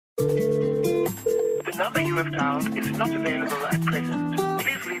The number you have dialed is not available at present.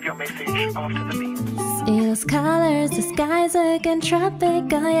 Please leave your message after the beep. See those colors, the sky's looking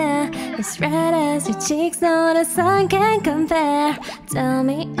tropic, oh yeah. As red as your cheeks, no the sun can't compare. Tell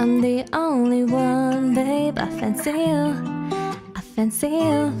me I'm the only one, babe, I fancy you. I fancy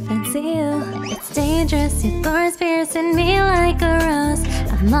you, fancy you. It's dangerous, your thorns piercing me like a rose.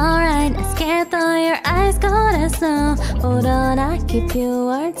 I'm alright, not scared though your eyes cold as snow. Hold on, I keep you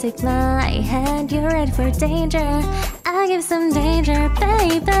warm, take my hand, you're ready for danger. I give some danger,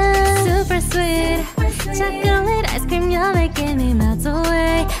 baby. Super sweet, chocolate ice cream, you're making me melt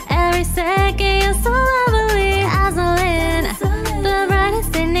away. Every second you're so lovely, Dazzling, the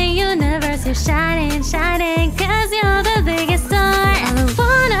brightest in the universe. You're shining, shining, cause you're the biggest star. I don't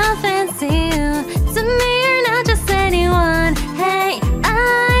wanna fancy you, to me you're not just anyone. Hey, I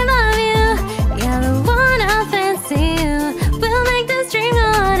love you, yeah, I don't wanna fancy you. We'll make this dream go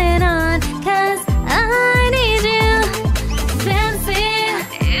on and on, cause I need you. Fancy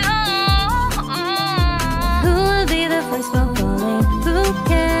you. Who will be the first one falling? Who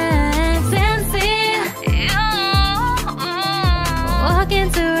cares? Fancy you. Walking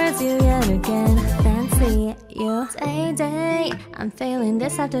towards you yet again. Fancy you. Day, I'm feeling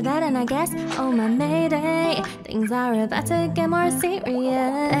this after that, and I guess, oh my mayday, things are about to get more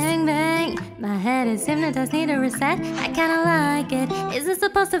serious. Bang bang, my head is hypnotized, need a reset. I kinda like it. Is it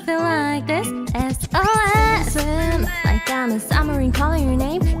supposed to feel like this? SOS, swim like I'm a submarine calling your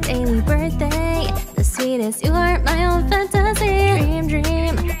name. Daily birthday, the sweetest, you are my own fantasy. Dream,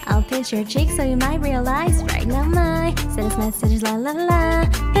 dream, I'll pinch your cheek so you might realize right now my saddest message is la la la,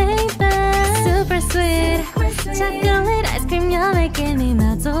 baby. Super sweet, chocolate ice cream, you're making me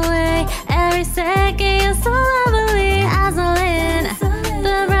melt away. Every second you're so lovely, Dazzling,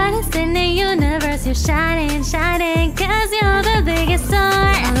 the brightest in the universe. You're shining, shining, cause you're the biggest star.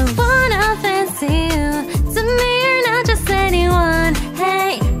 I don't wanna fancy you, to me you're not just anyone.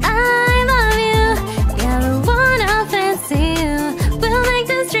 Hey, I love you, yeah, I don't wanna fancy you. We'll make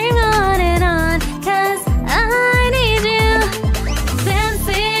this dream go on and on, cause I need you.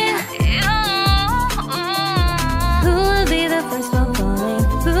 Fancy you. Who will be the first one falling?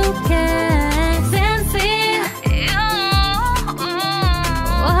 Who cares? Fancy you.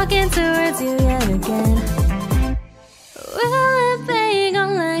 Walking towards you yet again. Will it be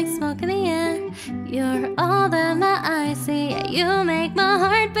gone like smoke in the air? You're all that my eyes see, yeah, you make my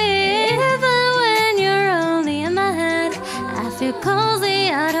heart beat. Even when you're only in my head, I feel cozy,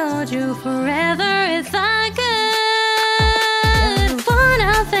 I'd hold you forever if I could.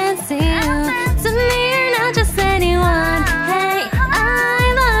 Wanna fancy you, to me you're not just anyone. Hey, I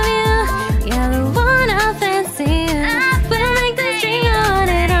love you, yeah, I wanna fancy you. We'll make this dream go on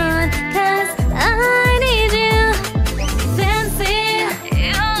and on, cause I need you. Fancy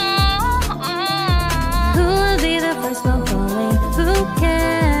you. Who will be the first one falling? Who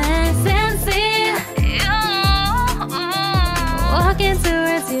cares? Fancy you. Walking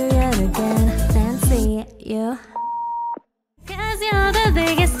towards you yet again. Fancy you. Cause you're the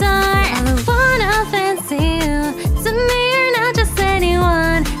biggest star.